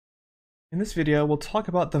In this video, we'll talk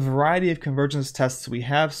about the variety of convergence tests we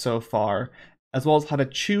have so far, as well as how to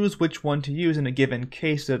choose which one to use in a given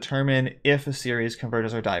case to determine if a series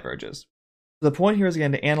converges or diverges. So the point here is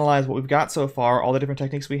again to analyze what we've got so far, all the different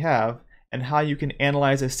techniques we have, and how you can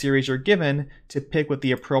analyze a series you're given to pick what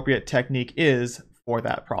the appropriate technique is for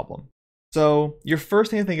that problem. So your first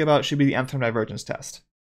thing to think about should be the nth term divergence test.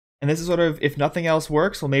 And this is sort of, if nothing else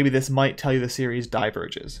works, well maybe this might tell you the series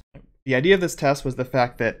diverges. The idea of this test was the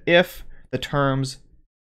fact that if the terms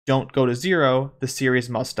don't go to zero, the series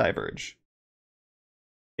must diverge.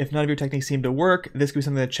 If none of your techniques seem to work, this could be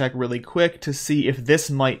something to check really quick to see if this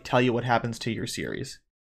might tell you what happens to your series.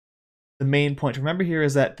 The main point to remember here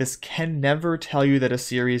is that this can never tell you that a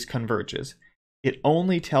series converges. It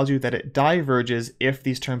only tells you that it diverges if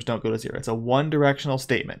these terms don't go to zero. It's a one-directional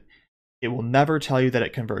statement. It will never tell you that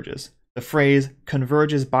it converges. The phrase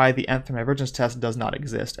converges by the nth term divergence test does not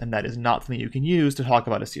exist, and that is not something you can use to talk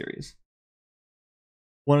about a series.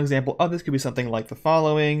 One example of this could be something like the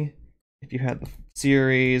following. If you had the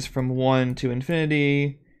series from 1 to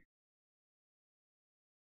infinity,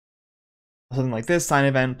 something like this, sine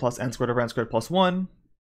of n plus n squared over n squared plus 1.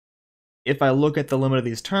 If I look at the limit of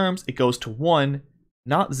these terms, it goes to 1,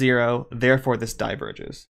 not 0, therefore this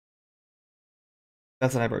diverges.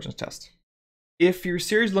 That's a divergence test. If your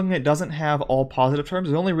series looking at doesn't have all positive terms,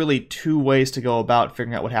 there's only really two ways to go about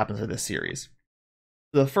figuring out what happens to this series.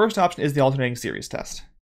 So the first option is the alternating series test.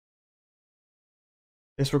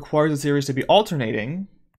 This requires the series to be alternating.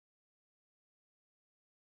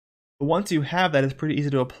 But once you have that, it's pretty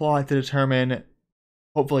easy to apply to determine,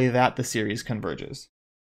 hopefully, that the series converges.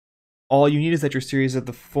 All you need is that your series of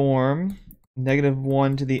the form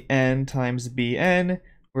 -1 to the n times bn,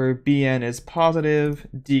 where bn is positive,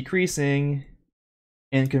 decreasing,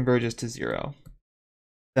 and converges to 0.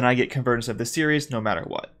 Then I get convergence of the series no matter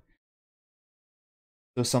what.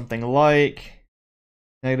 So something like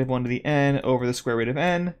 -1 to the n over the square root of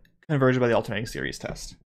n, converged by the alternating series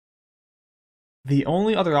test. The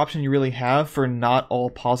only other option you really have for not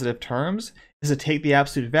all positive terms is to take the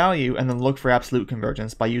absolute value and then look for absolute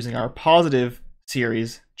convergence by using our positive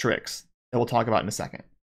series tricks that we'll talk about in a second.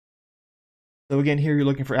 So again, here you're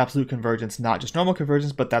looking for absolute convergence, not just normal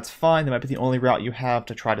convergence, but that's fine. That might be the only route you have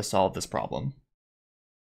to try to solve this problem.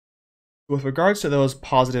 With regards to those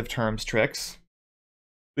positive terms tricks,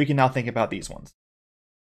 we can now think about these ones.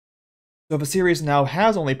 So if a series now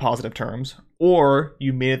has only positive terms, or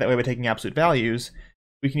you made it that way by taking absolute values,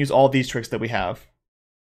 we can use all these tricks that we have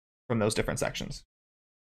from those different sections.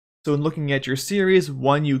 So in looking at your series,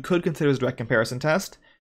 one you could consider as a direct comparison test.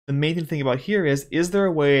 The main thing to think about here is there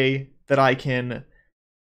a way that I can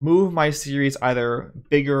move my series either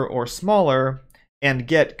bigger or smaller and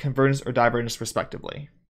get convergence or divergence respectively?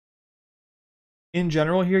 In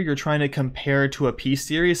general here, you're trying to compare to a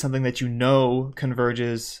p-series, something that you know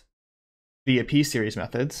converges via p-series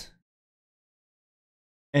methods.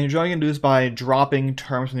 And you're trying to do this by dropping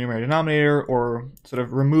terms from the numerator denominator or sort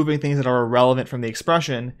of removing things that are irrelevant from the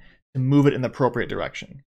expression to move it in the appropriate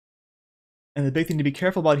direction. And the big thing to be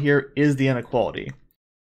careful about here is the inequality.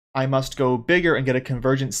 I must go bigger and get a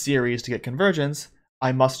convergent series to get convergence.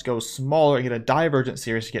 I must go smaller and get a divergent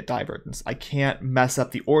series to get divergence. I can't mess up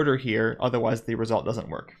the order here, otherwise the result doesn't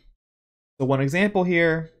work. So one example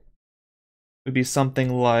here would be something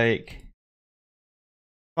like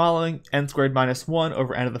following n squared minus 1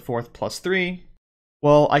 over n to the fourth plus 3.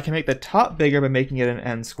 Well, I can make the top bigger by making it an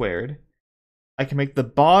n squared. I can make the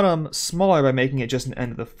bottom smaller by making it just an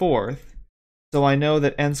n to the fourth. So I know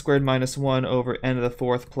that n squared minus 1 over n to the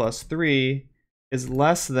fourth plus 3 is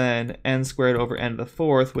less than n squared over n to the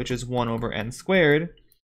fourth, which is 1 over n squared.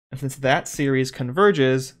 And since that series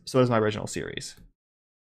converges, so does my original series.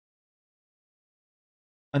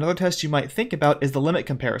 Another test you might think about is the limit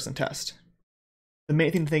comparison test. The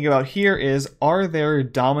main thing to think about here is, are there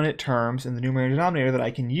dominant terms in the numerator and denominator that I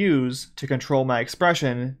can use to control my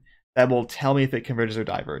expression that will tell me if it converges or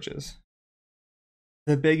diverges?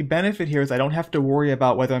 The big benefit here is I don't have to worry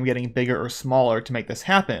about whether I'm getting bigger or smaller to make this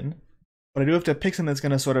happen, but I do have to pick something that's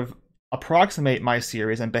going to sort of approximate my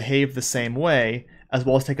series and behave the same way, as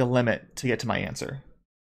well as take a limit to get to my answer.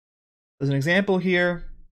 As an example here,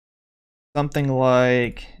 something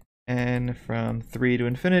like n from 3 to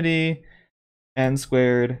infinity, n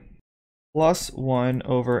squared plus 1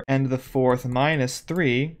 over n to the fourth minus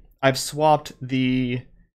 3. I've swapped the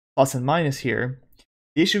plus and minus here.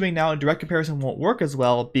 The issue being now direct comparison won't work as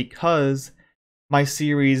well because my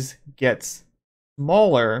series gets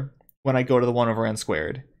smaller when I go to the 1 over n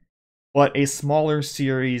squared. But a smaller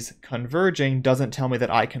series converging doesn't tell me that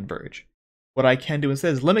I converge. What I can do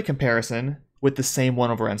instead is limit comparison with the same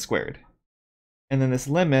 1 over n squared. And then this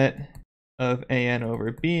limit of an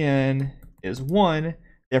over bn is 1,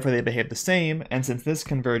 therefore they behave the same, and since this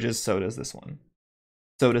converges, so does this one.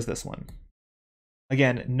 So does this one.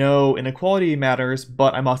 Again, no inequality matters,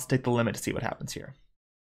 but I must take the limit to see what happens here.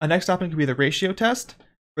 A next option could be the ratio test.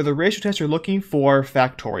 For the ratio test, you're looking for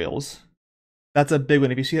factorials. That's a big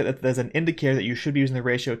one. If you see that there's an indicator that you should be using the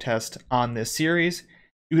ratio test on this series,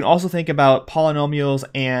 you can also think about polynomials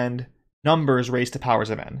and numbers raised to powers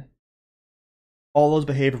of n. All those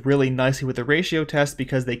behave really nicely with the ratio test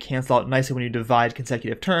because they cancel out nicely when you divide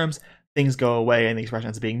consecutive terms. Things go away and the expression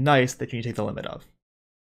ends up being nice that you need to take the limit of.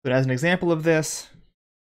 But as an example of this,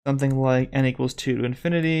 something like n equals 2 to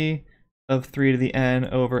infinity of 3 to the n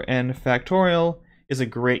over n factorial is a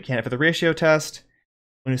great candidate for the ratio test.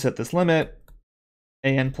 When you set this limit,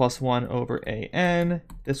 an plus 1 over an,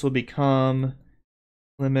 this will become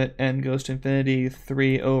limit n goes to infinity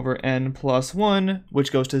 3 over n plus 1,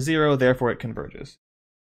 which goes to 0, therefore it converges.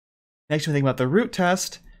 Next, we think about the root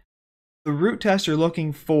test. The root test, you're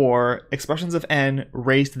looking for expressions of n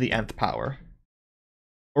raised to the nth power.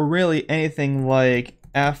 Or really anything like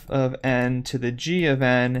f of n to the g of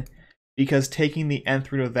n, because taking the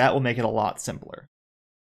nth root of that will make it a lot simpler.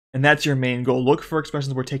 And that's your main goal. Look for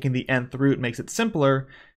expressions where taking the nth root makes it simpler,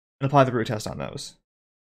 and apply the root test on those.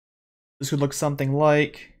 This could look something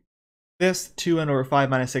like this, 2n over 5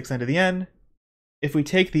 minus 6n to the n. If we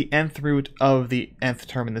take the nth root of the nth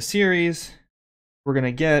term in the series, we're going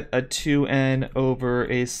to get a 2n over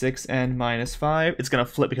a 6n minus 5. It's going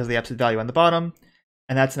to flip because of the absolute value on the bottom,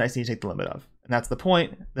 and that's nice thing to take the limit of. And that's the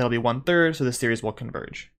point. That'll be 1/3, so the series will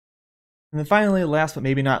converge. And then finally, last but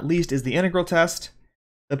maybe not least, is the integral test.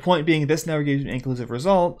 The point being this never gives you an inclusive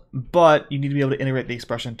result, but you need to be able to integrate the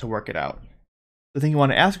expression to work it out. The thing you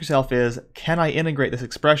want to ask yourself is, can I integrate this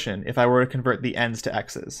expression if I were to convert the n's to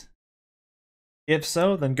x's? If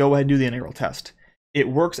so, then go ahead and do the integral test. It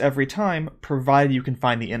works every time, provided you can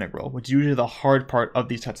find the integral, which is usually the hard part of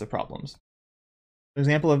these types of problems. An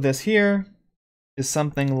example of this here is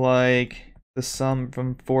something like the sum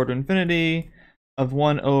from 4 to infinity of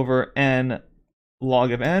 1 over n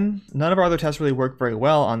log of n. None of our other tests really work very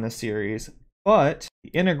well on this series, but the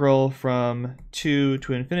integral from 2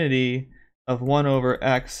 to infinity of 1 over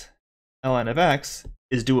x ln of x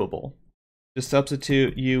is doable. Just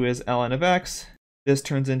substitute u as ln of x. This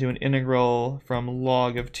turns into an integral from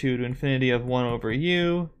log of 2 to infinity of 1 over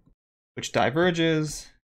u, which diverges.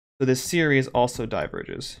 So this series also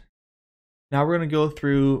diverges. Now we're going to go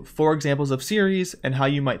through 4 examples of series and how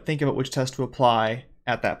you might think about which test to apply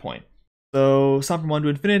at that point. So sum from 1 to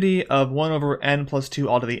infinity of 1 over n plus 2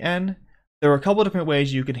 all to the n. There are a couple of different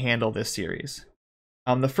ways you can handle this series.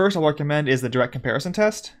 The first I'll recommend is the direct comparison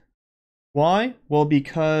test. Why? Well,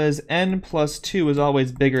 because n plus 2 is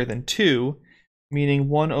always bigger than 2, meaning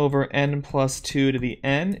 1 over n plus 2 to the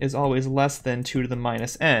n is always less than 2 to the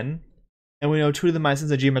minus n. And we know 2 to the minus n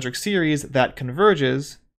is a geometric series that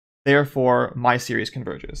converges, therefore my series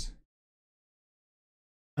converges.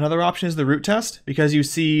 Another option is the root test, because you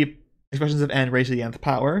see expressions of n raised to the nth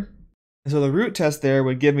power. And so the root test there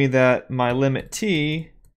would give me that my limit t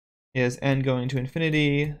is n going to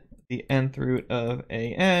infinity, the nth root of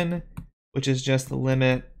an, which is just the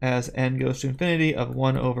limit as n goes to infinity of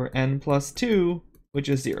 1 over n plus 2, which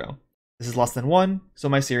is 0. This is less than 1, so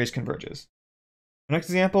my series converges. The next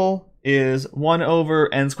example is 1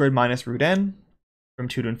 over n squared minus root n from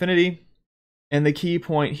 2 to infinity. And the key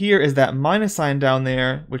point here is that minus sign down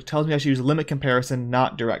there, which tells me I should use limit comparison,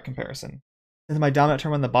 not direct comparison. Since my dominant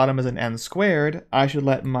term on the bottom is an n squared, I should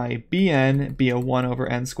let my bn be a 1 over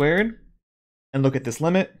n squared. And look at this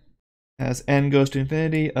limit as n goes to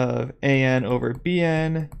infinity of an over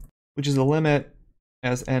bn, which is the limit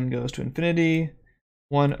as n goes to infinity,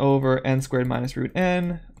 1 over n squared minus root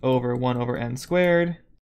n over 1 over n squared,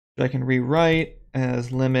 which I can rewrite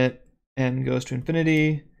as limit n goes to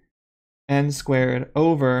infinity, n squared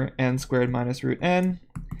over n squared minus root n.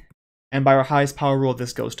 And by our highest power rule,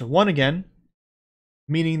 this goes to 1 again,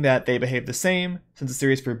 meaning that they behave the same. Since the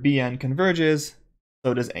series for bn converges,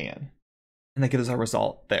 so does an. And that gives us our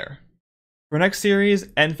result there. For our next series,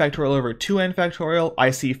 n factorial over 2n factorial,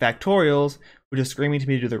 I see factorials, which is screaming to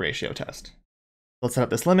me to do the ratio test. Let's set up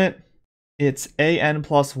this limit. It's an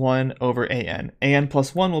plus 1 over an. An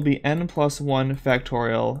plus 1 will be n plus 1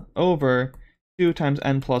 factorial over 2 times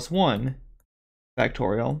n plus 1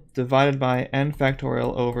 factorial divided by n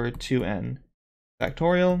factorial over 2n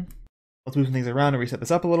factorial. Let's move some things around and reset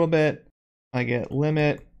this up a little bit. I get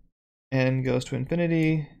limit n goes to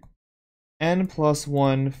infinity, n plus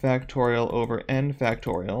 1 factorial over n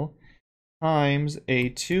factorial times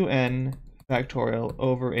a 2n factorial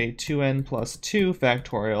over a 2n plus 2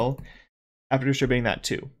 factorial after distributing that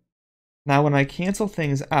 2. Now when I cancel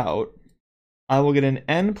things out, I will get an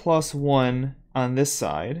n plus 1 on this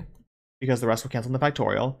side, because the rest will cancel in the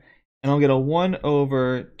factorial, and I'll get a 1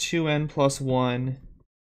 over 2n plus 1,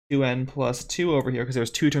 2n plus 2 over here, because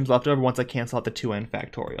there's 2 terms left over once I cancel out the 2n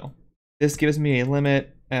factorial. This gives me a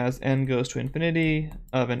limit as n goes to infinity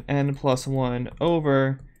of an n plus 1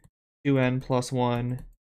 over 2n plus 1,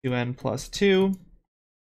 2n plus 2.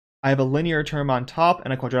 I have a linear term on top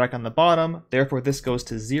and a quadratic on the bottom, therefore this goes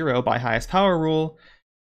to 0 by highest power rule,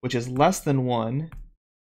 which is less than 1,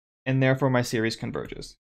 and therefore my series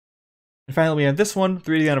converges. And finally we have this one,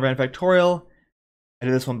 3 to the n over n factorial. I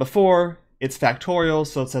did this one before, it's factorial,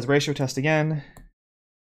 so it says ratio test again.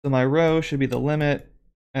 So my rho should be the limit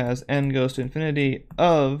as n goes to infinity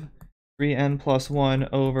of 3n plus 1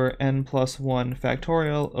 over n plus 1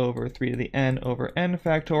 factorial over 3 to the n over n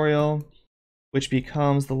factorial, which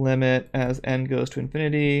becomes the limit as n goes to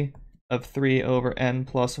infinity of 3 over n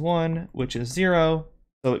plus 1, which is 0,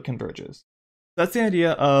 so it converges. That's the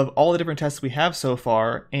idea of all the different tests we have so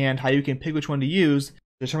far and how you can pick which one to use to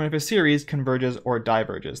determine if a series converges or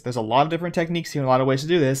diverges. There's a lot of different techniques here and a lot of ways to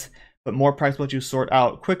do this, but more practical to sort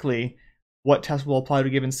out quickly what test will apply to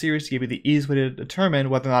a given series to give you the easiest way to determine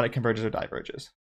whether or not it converges or diverges.